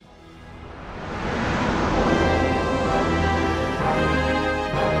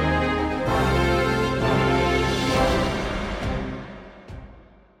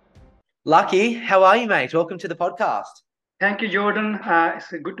Lucky, how are you, mate? Welcome to the podcast. Thank you, Jordan.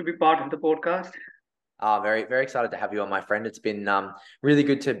 It's good to be part of the podcast. Very, very excited to have you on, my friend. It's been really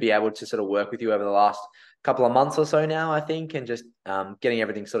good to be able to sort of work with you over the last couple of months or so now, I think, and just getting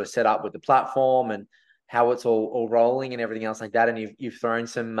everything sort of set up with the platform and how it's all rolling and everything else like that. And you've thrown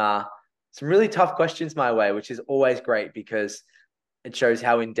some really tough questions my way, which is always great because it shows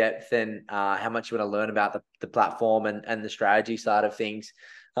how in depth and how much you want to learn about the platform and the strategy side of things.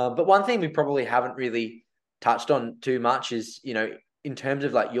 But one thing we probably haven't really touched on too much is, in terms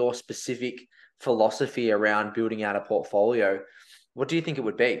of like your specific philosophy around building out a portfolio, what do you think it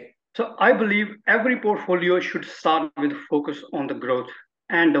would be? So I believe every portfolio should start with focus on the growth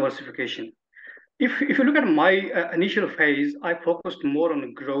and diversification. If you look at my initial phase, I focused more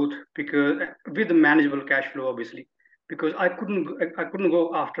on growth because with the manageable cash flow, obviously, because I couldn't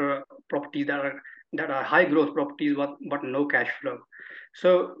go after properties that are high growth properties but no cash flow.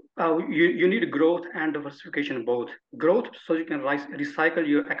 So you need growth and diversification both. Growth so you can recycle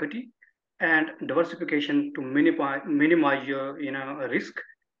your equity, and diversification to minimize your risk,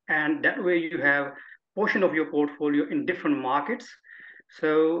 and that way you have portion of your portfolio in different markets.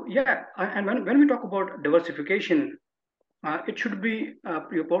 So yeah, and when we talk about diversification, it should be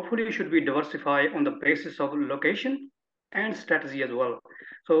your portfolio should be diversified on the basis of location and strategy as well.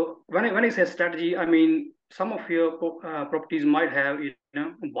 So when I say strategy, I mean some of your properties might have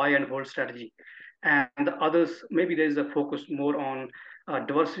buy and hold strategy, and the others maybe there is a focus more on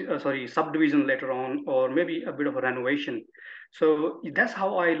subdivision later on, or maybe a bit of a renovation. So that's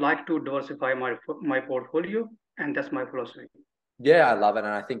how I like to diversify my portfolio, and that's my philosophy. Yeah, I love it.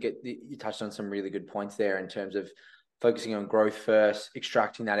 And I think you touched on some really good points there in terms of focusing on growth first,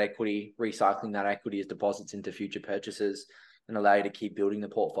 extracting that equity, recycling that equity as deposits into future purchases, and allow you to keep building the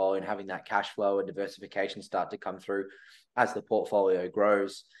portfolio and having that cash flow and diversification start to come through as the portfolio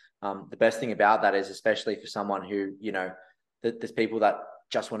grows. The best thing about that is, especially for someone who, there's people that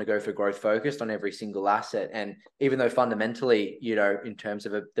just want to go for growth focused on every single asset. And even though fundamentally, in terms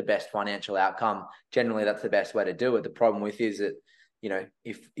of the best financial outcome, generally that's the best way to do it. The problem with is that,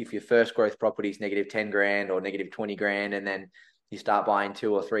 if your first growth property is negative 10 grand or negative 20 grand, and then you start buying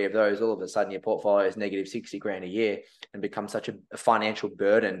two or three of those, all of a sudden your portfolio is negative 60 grand a year and becomes such a financial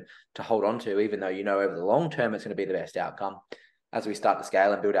burden to hold on to, even though over the long term it's going to be the best outcome. As we start to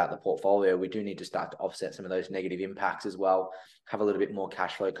scale and build out the portfolio, we do need to start to offset some of those negative impacts as well, have a little bit more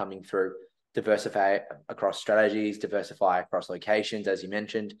cash flow coming through, diversify across strategies, diversify across locations, as you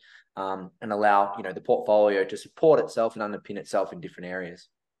mentioned, and allow the portfolio to support itself and underpin itself in different areas.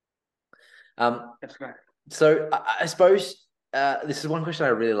 That's right. So I suppose this is one question I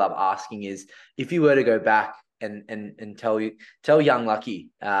really love asking is, if you were to go back and tell young Lucky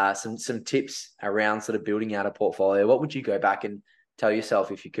some tips around sort of building out a portfolio, what would you go back and tell yourself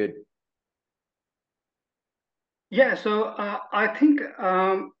if you could? Yeah, so I think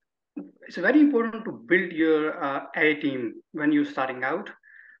it's very important to build your A team when you're starting out.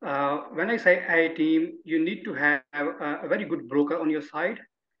 When I say A team, you need to have a very good broker on your side.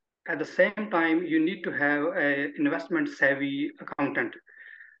 At the same time, you need to have an investment savvy accountant.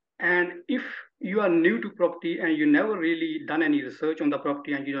 And if you are new to property and you never really done any research on the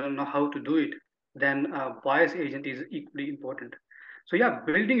property and you don't know how to do it, then a buyer's agent is equally important. So yeah,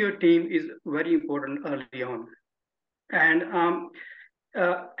 building your team is very important early on. And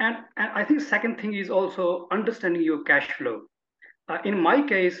I think second thing is also understanding your cash flow. In my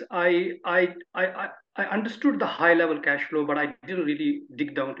case, I understood the high level cash flow, but I didn't really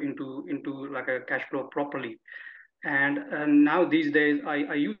dig down into like a cash flow properly. And now these days,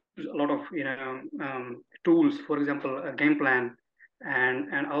 I use a lot of tools, for example, a Gameplan,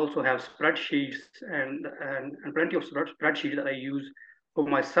 and I also have spreadsheets and plenty of spreadsheets that I use for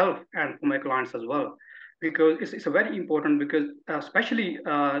myself and for my clients as well, because it's a very important, because especially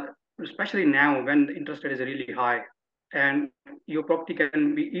now when the interest rate is really high, and your property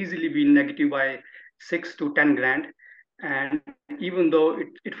can be easily be negative by 6 to 10 grand. And even though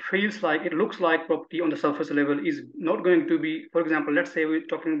it looks like property on the surface level is not going to be, for example, let's say we're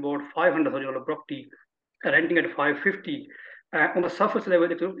talking about $500,000 property renting at 550. On the surface level,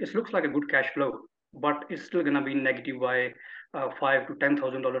 it looks like a good cash flow, but it's still going to be negative by $5 to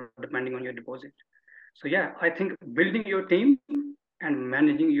 $10,000 depending on your deposit. So yeah, I think building your team and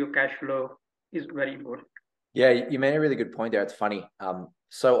managing your cash flow is very important. Yeah, you made a really good point there. It's funny.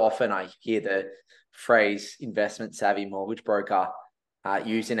 So often I hear the phrase investment savvy mortgage broker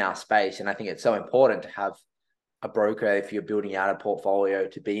used in our space. And I think it's so important to have a broker, if you're building out a portfolio,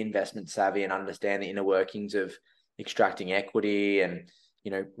 to be investment savvy and understand the inner workings of extracting equity and,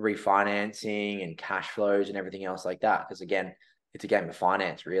 refinancing and cash flows and everything else like that. Because again, it's a game of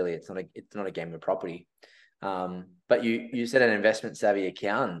finance, really. It's not a game of property. But you said an investment savvy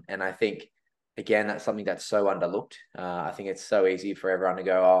accountant, and I think again that's something that's so underlooked. I think it's so easy for everyone to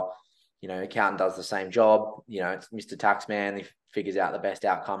go, oh, accountant does the same job. It's Mr. Taxman. He figures out the best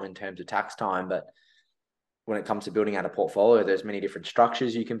outcome in terms of tax time. But when it comes to building out a portfolio, there's many different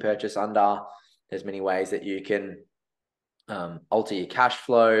structures you can purchase under. There's many ways that you can alter your cash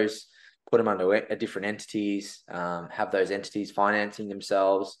flows, put them under different entities, have those entities financing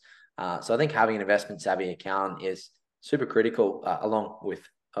themselves. So I think having an investment savvy account is super critical, along with,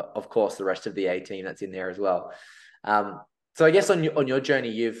 of course, the rest of the A team that's in there as well. So I guess on your journey,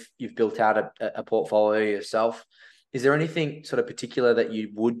 you've built out a portfolio yourself. Is there anything sort of particular that you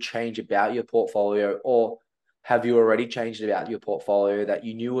would change about your portfolio, or have you already changed about your portfolio that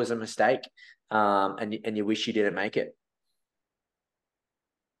you knew was a mistake, and you wish you didn't make it?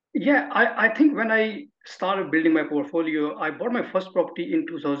 Yeah, I think when I started building my portfolio, I bought my first property in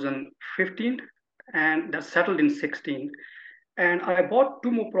 2015 and that settled in 16. And I bought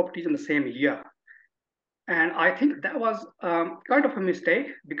two more properties in the same year. And I think that was kind of a mistake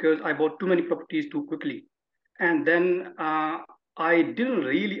because I bought too many properties too quickly. And then I didn't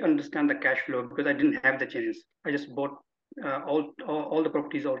really understand the cash flow because I didn't have the chance. I just bought all the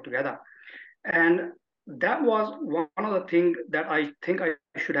properties all together. And that was one of the things that I think I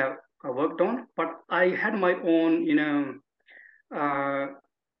should have worked on. But I had my own, uh,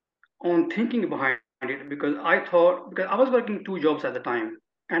 own thinking behind it because I was working two jobs at the time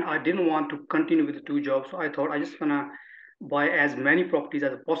and I didn't want to continue with the two jobs. So I thought I just gonna buy as many properties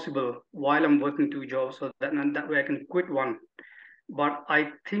as possible while I'm working two jobs, so that way I can quit one. But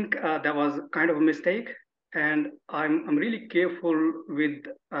I think that was kind of a mistake, and I'm really careful with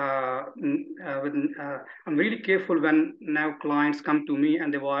with I'm really careful when now clients come to me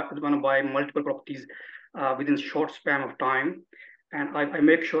and they want to buy multiple properties within short span of time, and I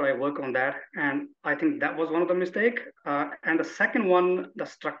make sure I work on that. And I think that was one of the mistake. And the second one, the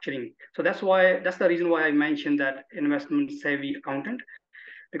structuring. So that's the reason why I mentioned that investment savvy accountant,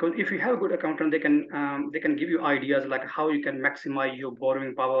 because if you have a good accountant they can give you ideas like how you can maximize your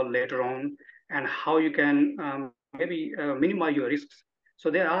borrowing power later on and how you can maybe minimize your risks. So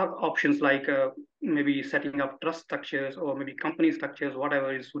there are options like maybe setting up trust structures or maybe company structures,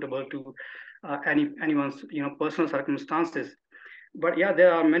 whatever is suitable to anyone's personal circumstances. But yeah,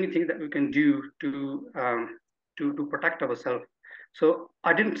 there are many things that we can do to protect ourselves. So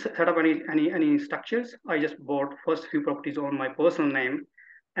I didn't set up any structures. I just bought first few properties on my personal name,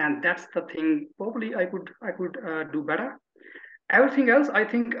 and that's the thing. Probably I could do better. Everything else, I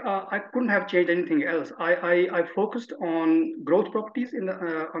think I couldn't have changed anything else. I focused on growth properties in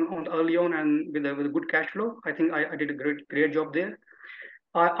the on early on and with a good cash flow. I think I did a great job there.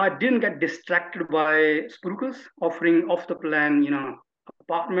 I didn't get distracted by spookers offering off the plan,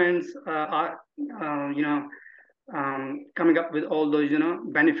 apartments, coming up with all those,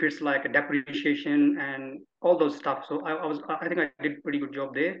 benefits like depreciation and all those stuff. So I think I did a pretty good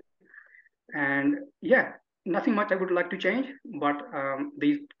job there. And yeah, nothing much I would like to change, but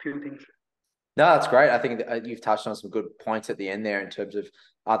these few things. No, that's great. I think that you've touched on some good points at the end there in terms of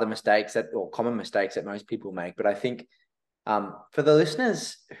other mistakes or common mistakes that most people make. But I think for the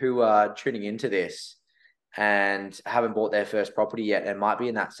listeners who are tuning into this and haven't bought their first property yet and might be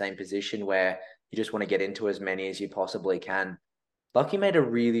in that same position where you just want to get into as many as you possibly can, Lucky made a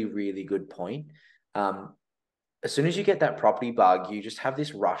really, really good point. Um, as soon as you get that property bug, you just have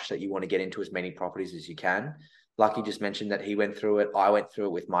this rush that you want to get into as many properties as you can. Lucky just mentioned that he went through it. I went through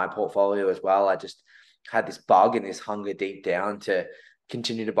it with my portfolio as well. I just had this bug and this hunger deep down to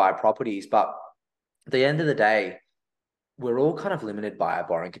continue to buy properties. But at the end of the day, we're all kind of limited by our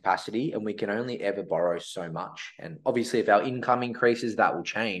borrowing capacity and we can only ever borrow so much. And obviously, if our income increases, that will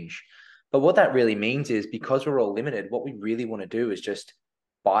change. But what that really means is because we're all limited, what we really want to do is just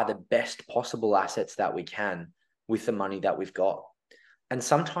buy the best possible assets that we can with the money that we've got. And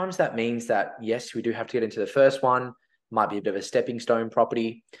sometimes that means that, yes, we do have to get into the first one, might be a bit of a stepping stone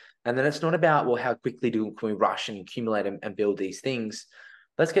property. And then it's not about, well, how quickly can we rush and accumulate and build these things?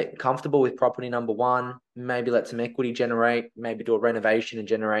 Let's get comfortable with property number one, maybe let some equity generate, maybe do a renovation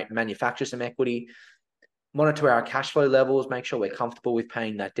and manufacture some equity, monitor our cash flow levels, make sure we're comfortable with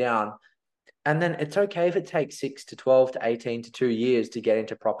paying that down. And then it's okay if it takes 6 to 12 to 18 to 2 years to get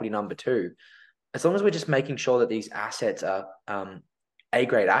into property number two, as long as we're just making sure that these assets are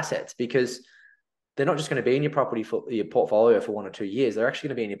A-grade assets, because they're not just going to be in your portfolio for 1 or 2 years. They're actually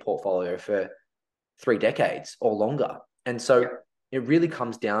going to be in your portfolio for 3 decades or longer. And so it really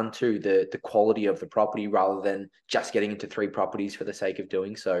comes down to the quality of the property rather than just getting into 3 properties for the sake of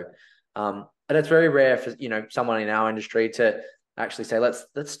doing so. And it's very rare for someone in our industry to actually say, let's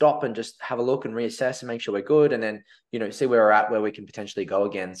stop and just have a look and reassess and make sure we're good, and then, see where we're at, where we can potentially go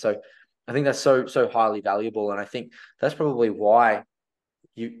again. So I think that's so highly valuable. And I think that's probably why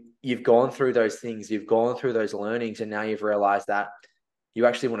you've gone through those things, you've gone through those learnings, and now you've realized that you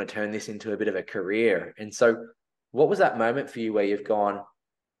actually want to turn this into a bit of a career. And so what was that moment for you where you've gone,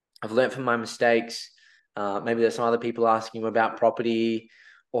 I've learned from my mistakes. Maybe there's some other people asking you about property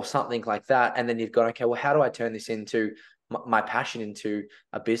or something like that. And then you've gone, okay, well, how do I turn this into my passion into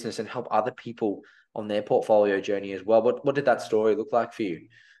a business and help other people on their portfolio journey as well? What did that story look like for you?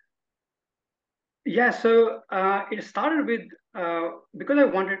 Yeah, so it started with because I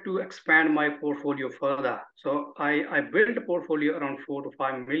wanted to expand my portfolio further. So I built a portfolio around 4 to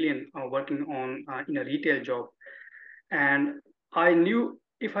 5 million working on in a retail job. And I knew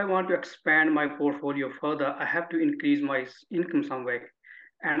if I want to expand my portfolio further, I have to increase my income some way.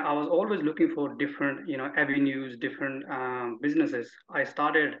 And I was always looking for different, avenues, different businesses. I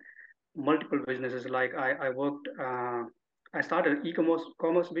started multiple businesses. Like I started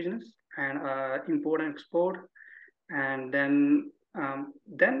e-commerce business and import and export, and then I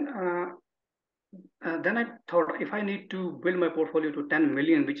thought if I need to build my portfolio to 10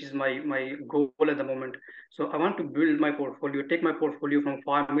 million, which is my goal at the moment. So I want to build my portfolio, take my portfolio from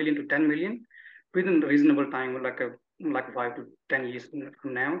 5 million to 10 million within a reasonable time, like 5 to 10 years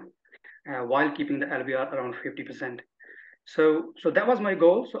from now, while keeping the LVR around 50%. So that was my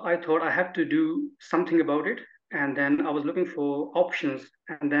goal. So I thought I have to do something about it. And then I was looking for options.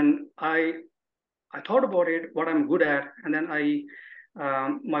 And then I thought about it, what I'm good at, and then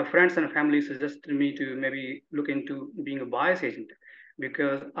my friends and family suggested me to maybe look into being a buyer's agent,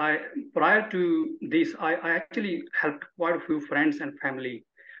 because prior to this, I actually helped quite a few friends and family.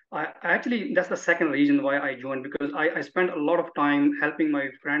 I actually, that's the second reason why I joined, because I spent a lot of time helping my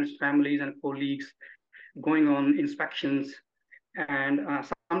friends, families, and colleagues going on inspections, and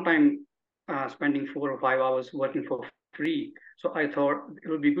sometimes spending 4 or 5 hours working for free. So I thought it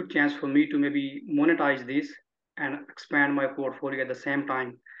would be a good chance for me to maybe monetize this and expand my portfolio at the same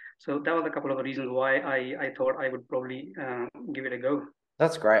time. So that was a couple of reasons why I thought I would probably give it a go.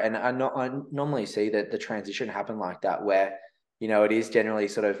 That's great. And I normally see that the transition happen like that, where, it is generally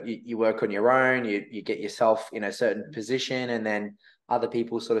sort of you work on your own, you get yourself in a certain position, and then other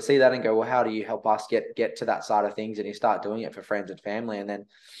people sort of see that and go, well, how do you help us get to that side of things? And you start doing it for friends and family. And then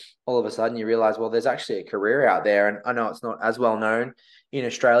all of a sudden you realize, well, there's actually a career out there. And I know it's not as well known in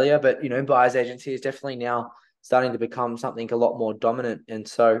Australia, but, buyer's agency is definitely now starting to become something a lot more dominant. And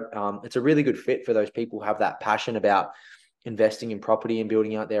so it's a really good fit for those people who have that passion about investing in property and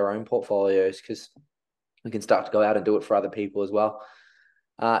building out their own portfolios, because we can start to go out and do it for other people as well.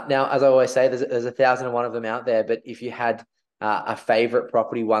 Now, as I always say, there's 1,001 of them out there, but if you had a favorite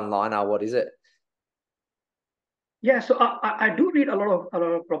property one-liner, what is it? Yeah, so I do read a lot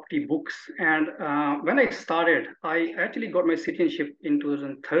of property books, and when I started, I actually got my citizenship in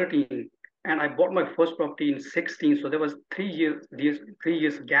 2013, and I bought my first property in 16. So there was 3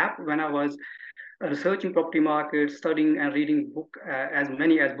 years gap when I was researching property market, studying and reading as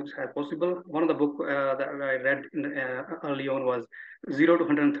many as books as possible. One of the book that I read early on was Zero to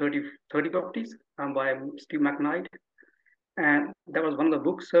 130 Properties by Steve McKnight, and that was one of the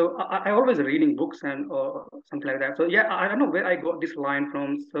books. So I always reading books and or something like that. So yeah, I don't know where I got this line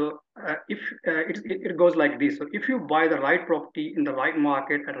from. So if it goes like this: so if you buy the right property in the right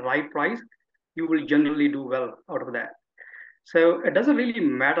market at the right price, you will generally do well out of that. So it doesn't really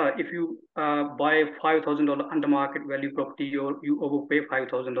matter if you buy $5,000 under market value property or you overpay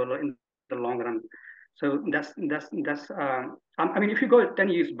 $5,000 in the long run. So I mean, if you go 10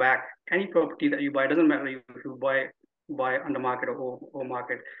 years back, any property that you buy, doesn't matter if you buy under market or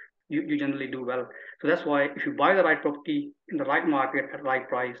market, you generally do well. So that's why if you buy the right property in the right market at the right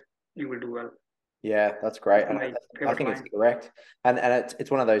price, you will do well. Yeah, that's great. That's And my I favorite think it's line. correct. And it's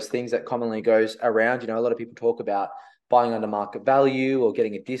one of those things that commonly goes around. A lot of people talk about buying under market value or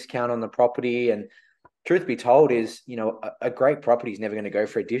getting a discount on the property. And truth be told is, a great property is never going to go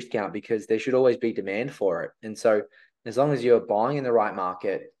for a discount, because there should always be demand for it. And so as long as you're buying in the right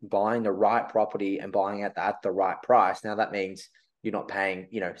market, buying the right property and buying at the right price, now that means you're not paying,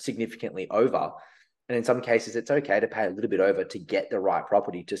 significantly over. And in some cases, it's okay to pay a little bit over to get the right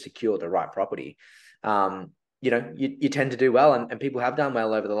property, to secure the right property. You tend to do well, and people have done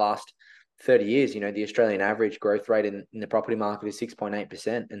well over the last 30 years. The Australian average growth rate in the property market is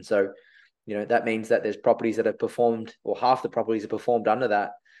 6.8%. And so, that means that there's properties that have performed, or half the properties have performed under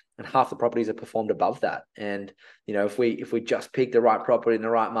that, and half the properties have performed above that. And, if we just pick the right property in the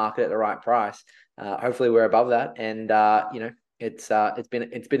right market at the right price, hopefully we're above that. And, it's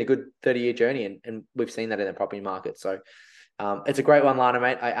been a good 30-year journey, and we've seen that in the property market. So It's a great one-liner,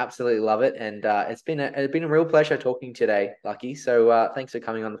 mate. I absolutely love it, and it's been a real pleasure talking today, Lucky. So thanks for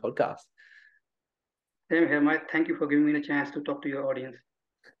coming on the podcast. Same here, Mike. Thank you for giving me the chance to talk to your audience.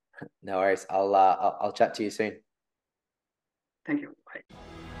 No worries. I'll chat to you soon. Thank you. Bye.